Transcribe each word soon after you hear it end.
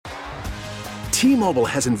T-Mobile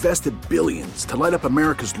has invested billions to light up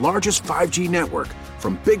America's largest 5G network,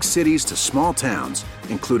 from big cities to small towns,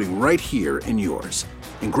 including right here in yours.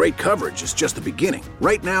 And great coverage is just the beginning.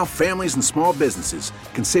 Right now, families and small businesses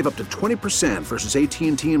can save up to 20% versus AT&T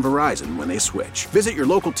and Verizon when they switch. Visit your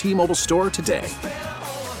local T-Mobile store today.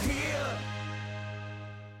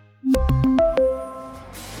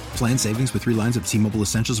 Plan savings with 3 lines of T-Mobile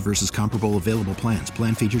Essentials versus comparable available plans.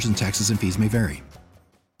 Plan features and taxes and fees may vary.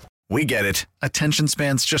 We get it. Attention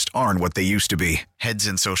spans just aren't what they used to be. Heads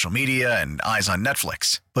in social media and eyes on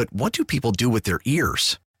Netflix. But what do people do with their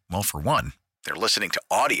ears? Well, for one, they're listening to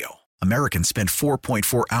audio. Americans spend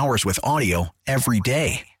 4.4 hours with audio every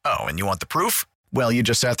day. Oh, and you want the proof? Well, you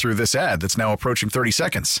just sat through this ad that's now approaching 30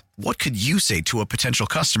 seconds. What could you say to a potential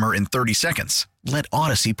customer in 30 seconds? Let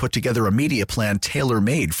Odyssey put together a media plan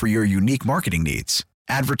tailor-made for your unique marketing needs.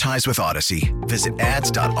 Advertise with Odyssey. Visit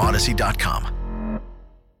ads.odyssey.com.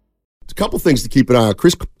 A couple things to keep an eye on.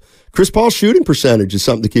 Chris Paul's shooting percentage is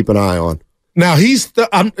something to keep an eye on. Now, he's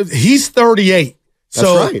 38. That's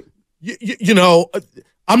so, right. You know,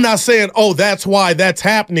 I'm not saying, that's why that's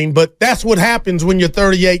happening, but that's what happens when you're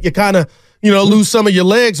 38. You kind of, lose some of your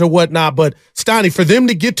legs or whatnot. But, Steiny, for them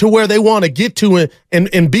to get to where they want to get to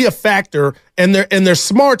and be a factor, and their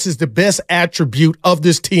smarts is the best attribute of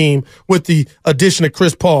this team with the addition of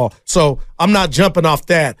Chris Paul. So I'm not jumping off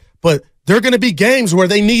that. But there are going to be games where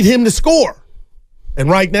they need him to score. And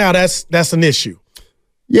right now, that's an issue.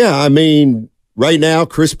 Yeah, I mean, right now,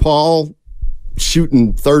 Chris Paul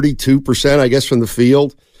shooting 32%, I guess, from the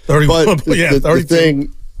field. 31, but the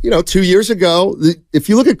thing, 2 years ago, if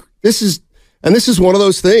you look at this is one of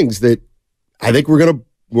those things that I think we're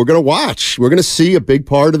gonna watch. We're gonna see a big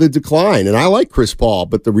part of the decline. And I like Chris Paul,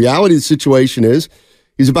 but the reality of the situation is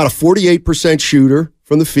he's about a 48% shooter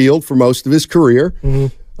from the field for most of his career.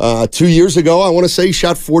 Mm-hmm. 2 years ago, I want to say he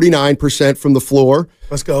shot 49% from the floor.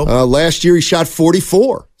 Let's go. Last year, he shot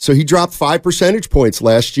 44. So he dropped 5 percentage points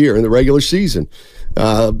last year in the regular season.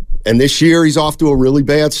 And this year, he's off to a really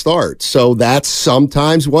bad start. So that's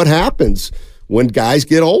sometimes what happens when guys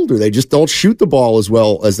get older. They just don't shoot the ball as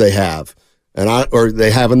well as they have, or they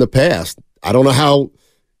have in the past. I don't know how,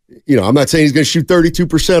 I'm not saying he's going to shoot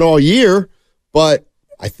 32% all year, but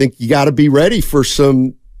I think you got to be ready for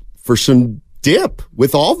some dip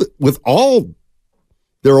with all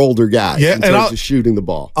their older guys in terms of shooting the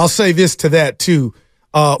ball. I'll say this to that too.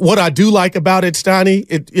 What I do like about it, Steiny,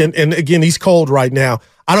 and again, he's cold right now.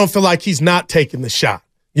 I don't feel like he's not taking the shot.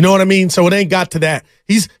 You know what I mean? So it ain't got to that.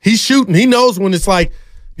 He's shooting. He knows when it's like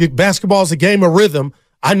basketball's a game of rhythm.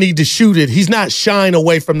 I need to shoot it. He's not shying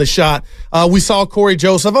away from the shot. We saw Corey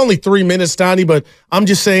Joseph, only 3 minutes, Steiny, but I'm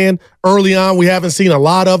just saying early on we haven't seen a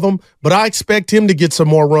lot of him, but I expect him to get some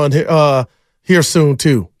more run here soon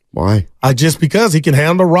too. Why? Just because he can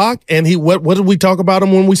handle the rock, and what did we talk about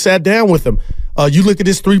him when we sat down with him? You look at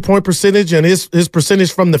his 3-point percentage and his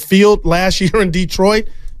percentage from the field last year in Detroit,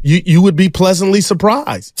 you would be pleasantly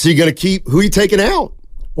surprised. So you're going to keep, who are you taking out?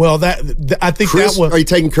 Well, I think Chris, that was. Are you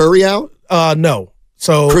taking Curry out? No.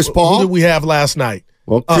 So Chris Paul? Who did we have last night?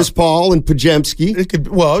 Well, Chris Paul and Pajemski.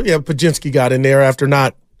 Pajemski got in there after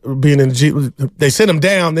not being in the they sent him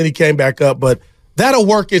down, then he came back up, but that'll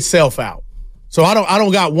work itself out. So I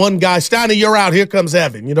don't got one guy. Steiny, you're out. Here comes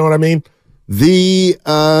Evan. You know what I mean?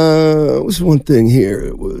 What was one thing here?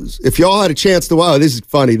 It was, if y'all had a chance to watch, this is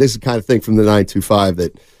funny. This is the kind of thing from the 925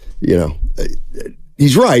 that,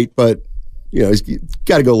 he's right, but, he's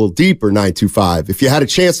got to go a little deeper, 925. If you had a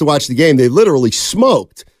chance to watch the game, they literally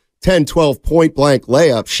smoked 10, 12 point-blank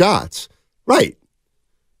layup shots. Right.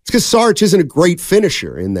 It's because Sarge isn't a great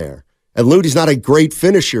finisher in there. And Ludy's not a great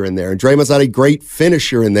finisher in there. And Draymond's not a great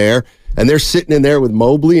finisher in there. And they're sitting in there with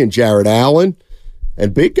Mobley and Jared Allen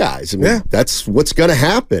and big guys. I mean, That's what's going to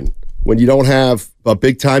happen when you don't have a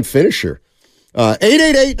big-time finisher.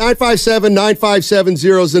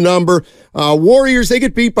 888-957-9570 is the number. Warriors, they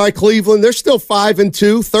get beat by Cleveland. They're still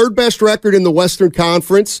 5-2, third best record in the Western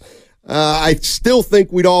Conference. I still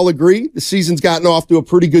think we'd all agree the season's gotten off to a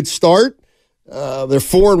pretty good start. They're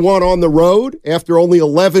 4-1 on the road after only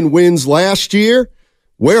 11 wins last year.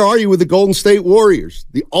 Where are you with the Golden State Warriors?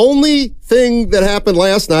 The only thing that happened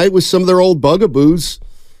last night was some of their old bugaboos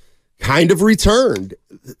kind of returned.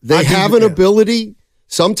 They have an ability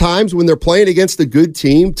sometimes when they're playing against a good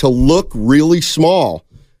team to look really small.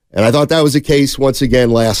 And I thought that was the case once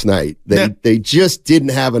again last night. They just didn't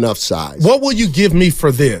have enough size. What will you give me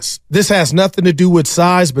for this? This has nothing to do with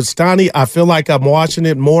size, but Steiny, I feel like I'm watching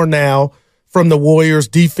it more now from the Warriors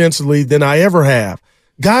defensively than I ever have.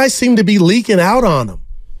 Guys seem to be leaking out on them.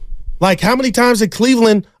 Like, how many times at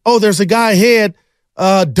Cleveland, there's a guy ahead,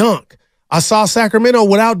 dunk. I saw Sacramento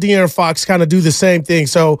without De'Aaron Fox kind of do the same thing.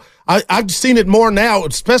 So I've seen it more now,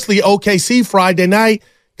 especially OKC Friday night.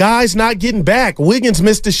 Guys not getting back. Wiggins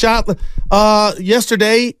missed a shot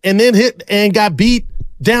yesterday and then hit and got beat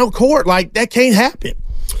down court. Like, that can't happen.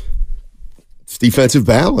 It's defensive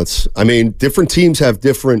balance. I mean, different teams have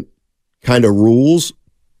different kind of rules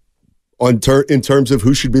in terms of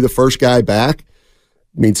who should be the first guy back.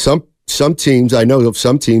 I mean, some teams, I know of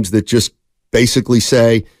some teams that just basically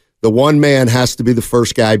say the one man has to be the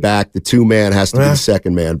first guy back, the two man has to be the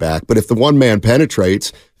second man back. But if the one man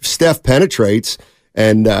penetrates, if Steph penetrates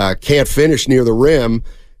and can't finish near the rim,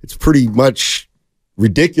 it's pretty much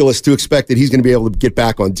ridiculous to expect that he's going to be able to get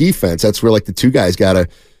back on defense. That's where, like, the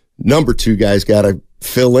number two guys got to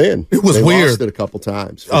fill in. It was they weird. Lost it a couple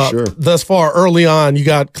times, for sure. Thus far, early on, you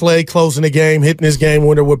got Clay closing the game, hitting his game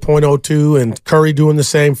winner with .02, and Curry doing the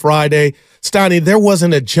same Friday. Steiny, there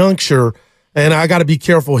wasn't a juncture, and I got to be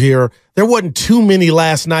careful here. There wasn't too many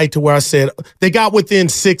last night to where I said they got within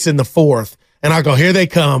 6 in the fourth, and I go, here they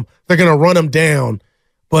come. They're going to run them down.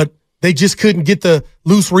 But they just couldn't get the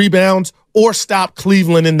loose rebounds or stop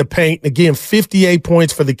Cleveland in the paint. Again, 58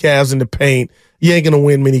 points for the Cavs in the paint. You ain't going to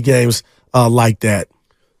win many games like that.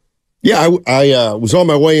 Yeah, I was on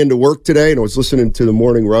my way into work today, and I was listening to the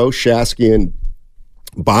Morning Row, Shasky and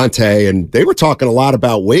Bonte, and they were talking a lot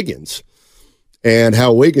about Wiggins and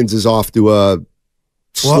how Wiggins is off to a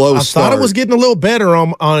slow start. I thought it was getting a little better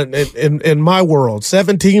in my world.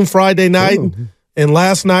 17 Friday night, and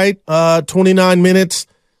last night, 29 minutes,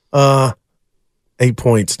 8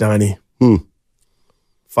 points, Steiny.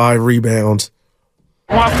 5 rebounds.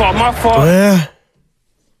 My fault. Yeah.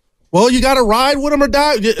 Well, you got to ride with him or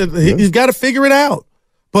die. He's got to figure it out.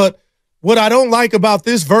 But what I don't like about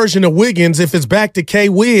this version of Wiggins, if it's back to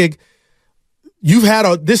K-Wig,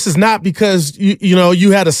 this is not because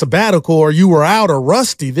you had a sabbatical or you were out or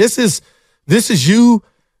rusty. This is you,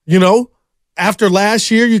 after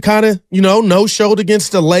last year, you kind of, no-showed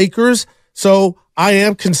against the Lakers. So I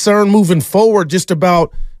am concerned moving forward just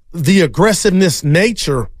about the aggressiveness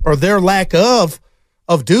nature or their lack of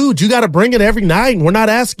dude, you got to bring it every night. And we're not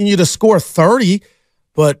asking you to score 30,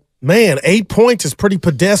 but man, 8 points is pretty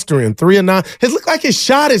pedestrian. 3 of 9. It looked like his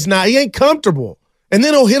shot is not. He ain't comfortable. And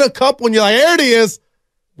then he'll hit a couple and you're like, there it is.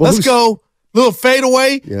 Let's go. Little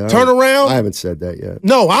fadeaway, turn around. I haven't said that yet.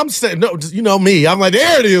 No, I'm saying, no, you know me. I'm like,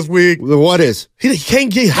 there it is, Wig. What is? He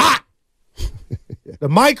can't get hot. The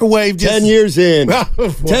microwave just. 10 years in.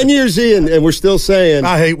 10 years in, and we're still saying,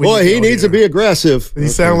 I hate when boy, he needs to be aggressive. He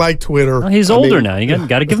sound like Twitter. Well, he's older now. You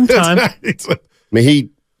got to give him time. I mean,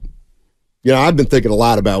 I've been thinking a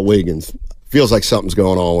lot about Wiggins. Feels like something's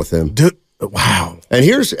going on with him. Dude, wow. And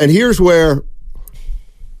here's where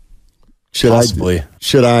I'll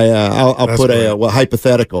put a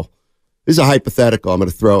hypothetical. This is a hypothetical. I'm going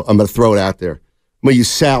to throw it out there. I'm going to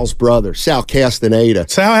use Sal's brother, Sal Castaneda.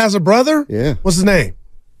 Sal has a brother? Yeah. What's his name?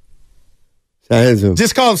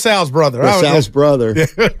 Just call him Sal's brother. Sal's brother.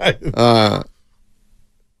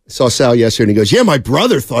 Saw Sal yesterday, and he goes, yeah, my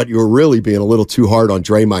brother thought you were really being a little too hard on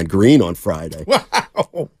Draymond Green on Friday.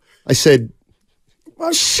 Wow. I said,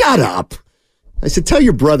 well, shut up. I said, tell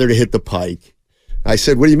your brother to hit the pike. I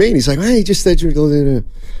said, what do you mean? He's like, well, he just said you're going to.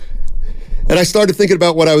 And I started thinking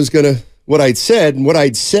about what I'd said, and what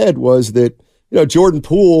I'd said was that, Jordan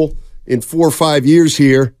Poole in 4 or 5 years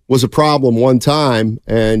here was a problem one time,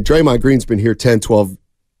 and Draymond Green's been here 10, 12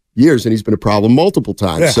 years, and he's been a problem multiple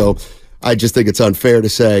times. Yeah. So I just think it's unfair to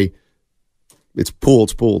say it's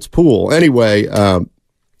Poole. Anyway,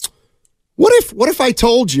 what if I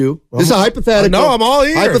told you, this is a hypothetical. No, I'm all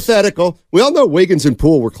ears. Hypothetical. We all know Wiggins and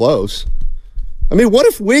Poole were close. I mean, what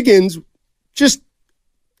if Wiggins just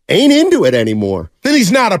ain't into it anymore? Then he's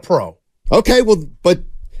not a pro. Okay, well, but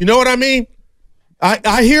you know what I mean?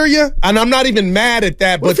 I hear you, and I'm not even mad at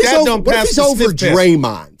that, but that don't pass the sniff test. What if he's over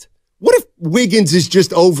Draymond? What if Wiggins is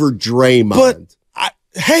just over Draymond? But,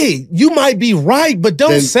 hey, you might be right, but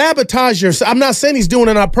don't sabotage yourself. I'm not saying he's doing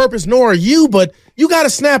it on purpose, nor are you, but you got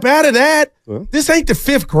to snap out of that. This ain't the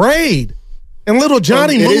 5th grade. And little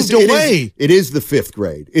Johnny moved away. It is the 5th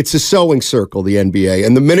grade. It's a sewing circle, the NBA.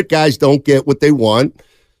 And the minute guys don't get what they want,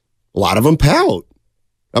 a lot of them pout.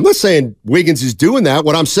 I'm not saying Wiggins is doing that.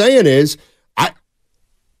 What I'm saying is,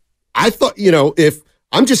 I thought,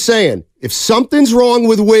 if something's wrong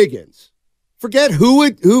with Wiggins, forget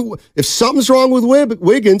if something's wrong with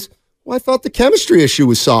Wiggins, well, I thought the chemistry issue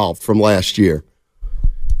was solved from last year.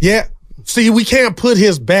 Yeah. See, we can't put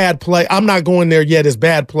his bad play. I'm not going there yet, his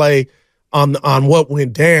bad play on what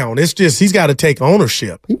went down. It's just he's got to take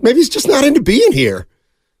ownership. Maybe he's just not into being here.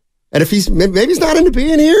 And if maybe he's not into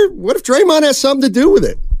being here, what if Draymond has something to do with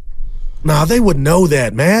it? Nah, they would know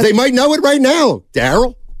that, man. They might know it right now,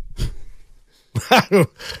 Daryl.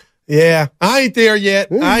 Yeah, I ain't there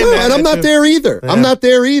yet. And I'm not there either. Yeah. I'm not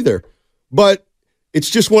there either. But it's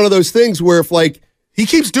just one of those things where if, like, he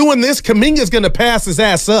keeps doing this, Kuminga's going to pass his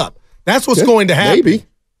ass up. That's what's going to happen.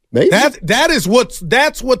 Maybe. That's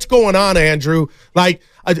what's going on, Andrew. Like,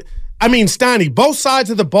 I mean, Steiny, both sides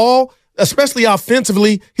of the ball, especially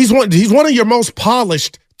offensively, he's one of your most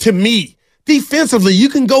polished to me. Defensively, you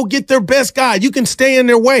can go get their best guy. You can stay in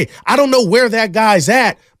their way. I don't know where that guy's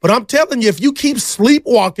at, but I'm telling you, if you keep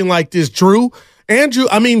sleepwalking like this, Jonathan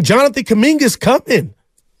Kuminga's coming.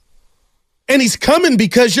 And he's coming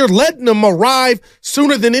because you're letting him arrive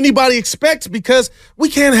sooner than anybody expects, because we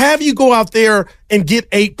can't have you go out there and get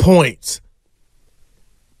 8 points.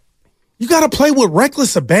 You got to play with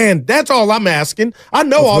reckless abandon. That's all I'm asking. I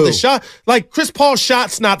know all the shots. Like, Chris Paul's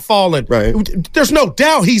shot's not falling. Right. There's no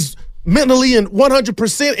doubt he's mentally and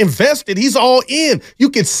 100% invested. He's all in. You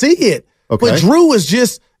can see it. Okay. But Drew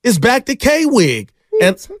is back to K-Wig.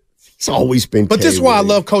 And he's always been But this is why I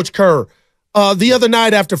love Coach Kerr. The other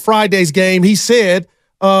night after Friday's game, he said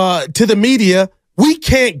to the media, we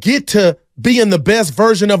can't get to being the best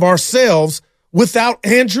version of ourselves without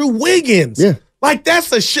Andrew Wiggins. Yeah. Like, that's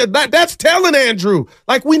that's telling Andrew.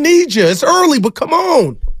 Like, we need you. It's early, but come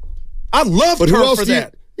on. I love Kerr for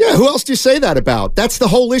that. Who else do you say that about? That's the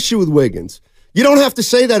whole issue with Wiggins. You don't have to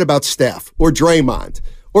say that about Steph or Draymond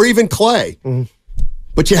or even Clay. Mm-hmm.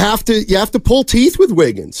 But you have to pull teeth with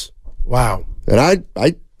Wiggins. Wow. And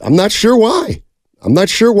I'm not sure why.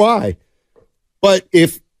 But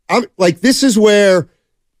if I'm like, this is where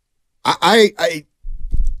I'm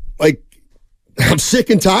sick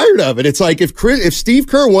and tired of it. It's like if Steve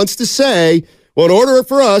Kerr wants to say, well, in order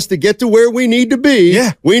for us to get to where we need to be,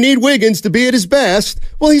 we need Wiggins to be at his best.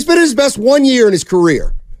 Well, he's been at his best 1 year in his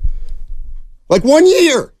career. Like 1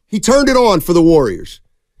 year, he turned it on for the Warriors.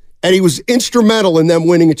 And he was instrumental in them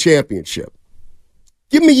winning a championship.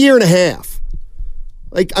 Give him a year and a half.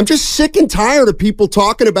 Like, I'm just sick and tired of people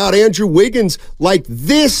talking about Andrew Wiggins like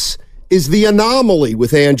this is the anomaly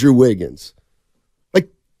with Andrew Wiggins. Like,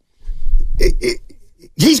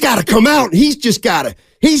 he's got to come out and he's got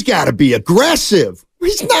to be aggressive.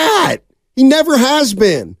 He's not. He never has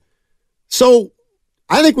been. So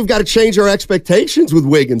I think we've got to change our expectations with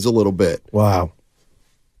Wiggins a little bit. Wow.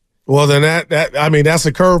 Well, then that's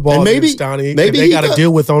a curveball, Steiny. Maybe they got to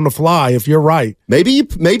deal with on the fly. If you're right, maybe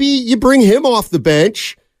you bring him off the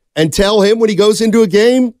bench and tell him when he goes into a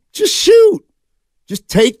game, just shoot, just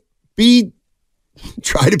try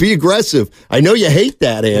to be aggressive. I know you hate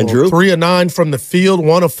that, Andrew. 3 of 9 from the field,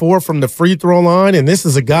 1 of 4 from the free throw line, and this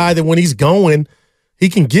is a guy that when he's going, he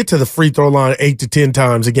can get to the free throw line 8 to 10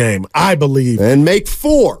 times a game, I believe. And make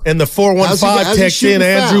 4. And the 415 text in,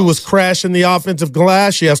 Andrew was crashing the offensive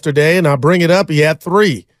glass yesterday, and I bring it up, he had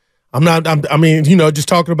 3. Just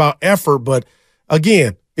talking about effort, but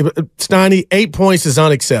again, Steiny, 8 points is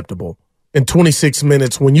unacceptable in 26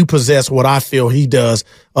 minutes when you possess what I feel he does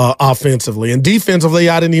offensively. And defensively,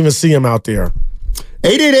 I didn't even see him out there.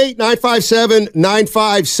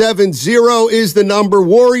 888-957-9570 is the number.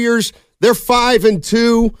 Warriors, they're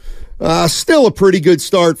 5-2. Still a pretty good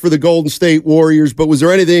start for the Golden State Warriors, but was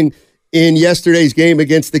there anything in yesterday's game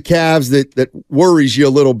against the Cavs that worries you a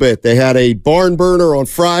little bit? They had a barn burner on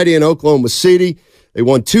Friday in Oklahoma City. They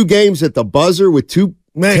won 2 games at the buzzer with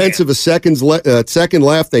 2/10 of a second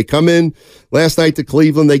left. They come in last night to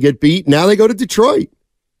Cleveland. They get beat. Now they go to Detroit.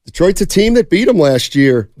 Detroit's a team that beat them last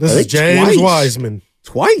year. This is James Wiseman.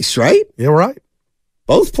 Twice, right? Yeah, right.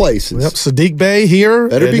 Both places. Yep, Sadiq Bey here.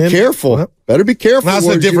 Better be careful. Yep. Better be careful. That's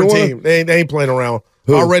a different team. They ain't playing around.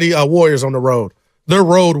 Who? Already Warriors on the road. They're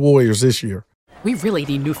road Warriors this year. We really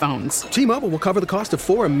need new phones. T-Mobile will cover the cost of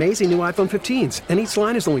 4 amazing new iPhone 15s, and each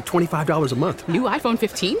line is only $25 a month. New iPhone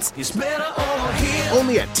 15s? It's better over here.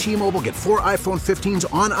 Only at T-Mobile, get 4 iPhone 15s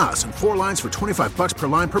on us and 4 lines for $25 per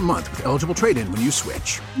line per month with eligible trade-in when you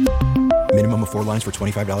switch. Minimum of 4 lines for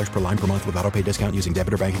 $25 per line per month with autopay discount using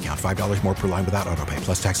debit or bank account. $5 more per line without autopay,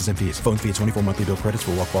 plus taxes and fees. Phone fee at 24 monthly bill credits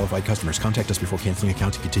for well-qualified customers. Contact us before canceling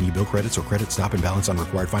account to continue bill credits or credit stop and balance on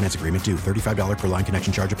required finance agreement due. $35 per line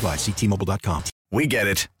connection charge applies. See T-Mobile.com. We get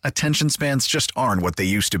it. Attention spans just aren't what they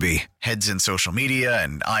used to be. Heads in social media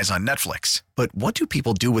and eyes on Netflix. But what do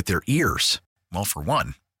people do with their ears? Well, for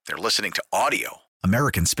one, they're listening to audio.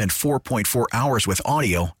 Americans spend 4.4 hours with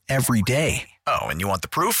audio every day. Oh, and you want the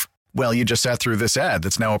proof? Well, you just sat through this ad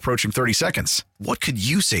that's now approaching 30 seconds. What could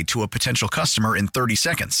you say to a potential customer in 30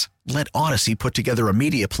 seconds? Let Odyssey put together a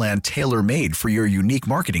media plan tailor-made for your unique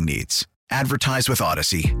marketing needs. Advertise with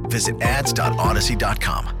Odyssey. Visit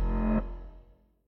ads.odyssey.com.